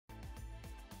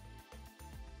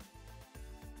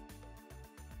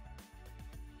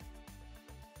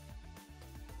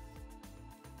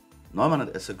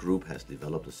NEUMAN ESSER Group has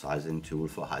developed a sizing tool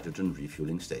for hydrogen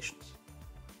refueling stations.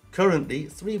 Currently,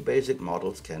 3 basic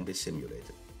models can be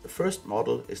simulated. The first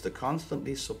model is the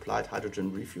constantly supplied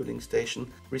hydrogen refueling station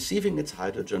receiving its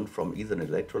hydrogen from either an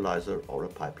electrolyzer or a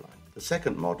pipeline. The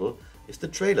second model is the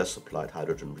trailer-supplied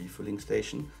hydrogen refueling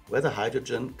station, where the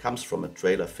hydrogen comes from a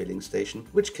trailer filling station,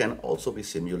 which can also be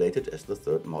simulated as the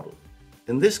third model.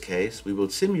 In this case, we will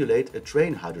simulate a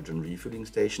train hydrogen refueling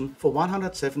station for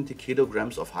 170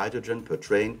 kilograms of hydrogen per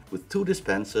train with 2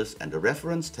 dispensers and a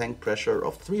reference tank pressure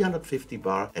of 350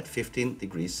 bar at 15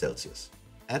 degrees Celsius.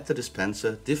 At the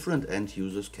dispenser, different end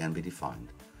users can be defined.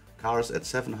 Cars at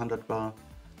 700 bar,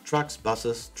 trucks,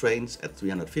 buses, trains at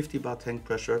 350 bar tank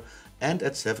pressure and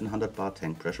at 700 bar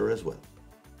tank pressure as well.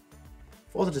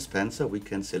 For the dispenser, we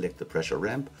can select the pressure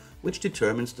ramp, which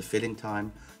determines the filling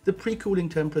time, the pre-cooling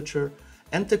temperature,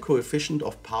 and the coefficient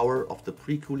of power of the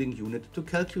pre-cooling unit to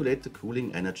calculate the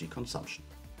cooling energy consumption.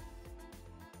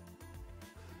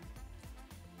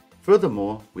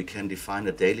 Furthermore, we can define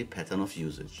a daily pattern of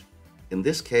usage. In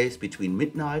this case, between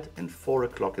midnight and 4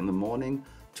 o'clock in the morning,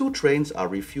 2 trains are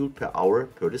refueled per hour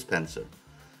per dispenser.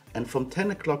 And from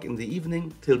 10 o'clock in the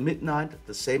evening till midnight,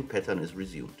 the same pattern is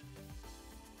resumed.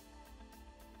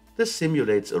 This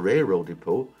simulates a railroad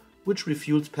depot which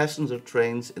refuels passenger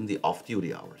trains in the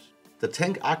off-duty hours. The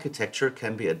tank architecture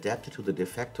can be adapted to the de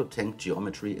facto tank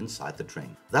geometry inside the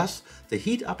train. Thus, the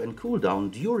heat up and cool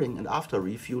down during and after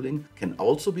refueling can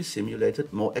also be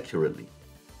simulated more accurately.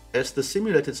 As the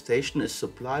simulated station is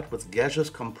supplied with gaseous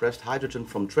compressed hydrogen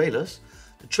from trailers,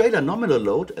 the trailer nominal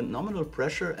load and nominal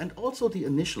pressure and also the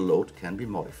initial load can be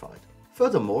modified.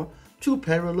 Furthermore, 2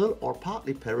 parallel or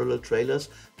partly parallel trailers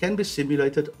can be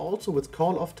simulated also with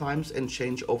call-off times and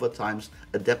changeover times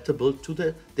adaptable to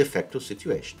the de facto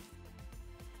situation.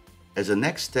 As a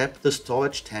next step, the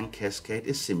storage tank cascade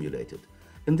is simulated.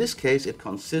 In this case, it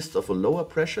consists of a lower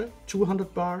pressure,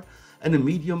 200 bar, and a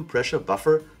medium pressure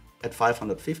buffer at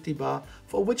 550 bar,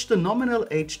 for which the nominal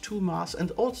H2 mass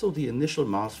and also the initial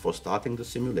mass for starting the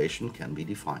simulation can be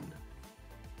defined.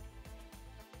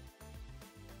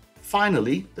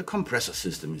 Finally, the compressor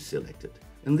system is selected.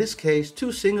 In this case,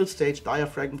 2 single-stage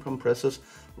diaphragm compressors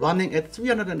running at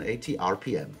 380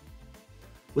 RPM.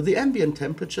 With the ambient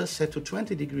temperature set to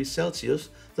 20 degrees Celsius,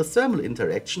 the thermal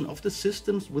interaction of the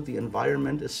systems with the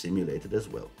environment is simulated as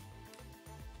well.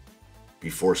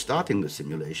 Before starting the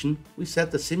simulation, we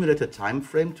set the simulated time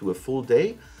frame to a full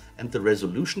day and the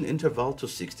resolution interval to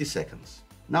 60 seconds.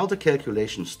 Now the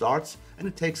calculation starts and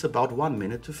it takes about 1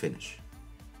 minute to finish.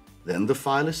 Then the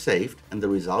file is saved and the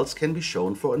results can be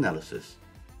shown for analysis.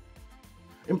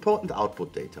 Important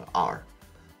output data are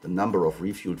the number of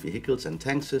refueled vehicles and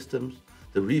tank systems,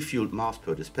 the refueled mass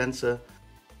per dispenser,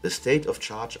 the state of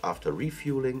charge after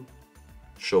refueling,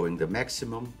 showing the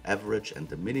maximum, average and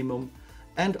the minimum,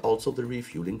 and also the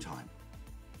refueling time.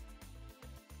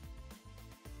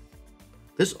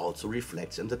 This also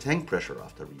reflects in the tank pressure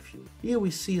after refuel. Here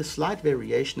we see a slight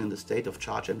variation in the state of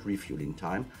charge and refueling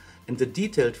time, and the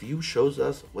detailed view shows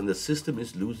us when the system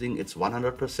is losing its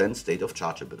 100% state of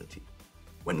chargeability.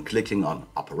 When clicking on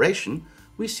Operation,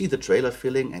 we see the trailer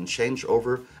filling and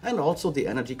changeover and also the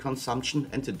energy consumption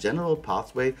and the general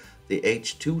pathway the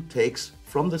H2 takes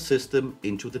from the system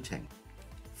into the tank.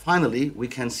 Finally, we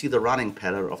can see the running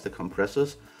pattern of the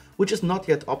compressors, which is not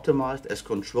yet optimized as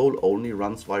control only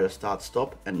runs via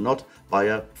start-stop and not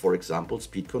via, for example,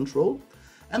 speed control,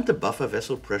 and the buffer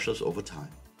vessel pressures over time.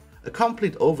 A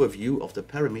complete overview of the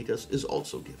parameters is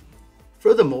also given.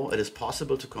 Furthermore, it is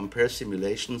possible to compare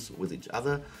simulations with each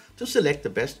other to select the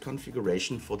best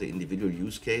configuration for the individual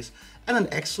use case, and an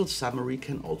Excel summary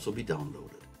can also be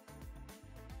downloaded.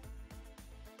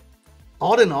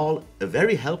 All in all, a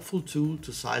very helpful tool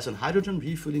to size a hydrogen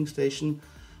refueling station,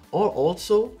 or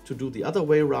also to do the other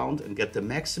way around and get the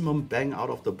maximum bang out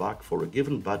of the buck for a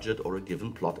given budget or a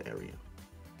given plot area.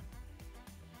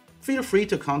 Feel free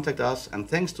to contact us, and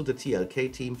thanks to the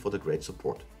TLK team for the great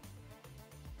support.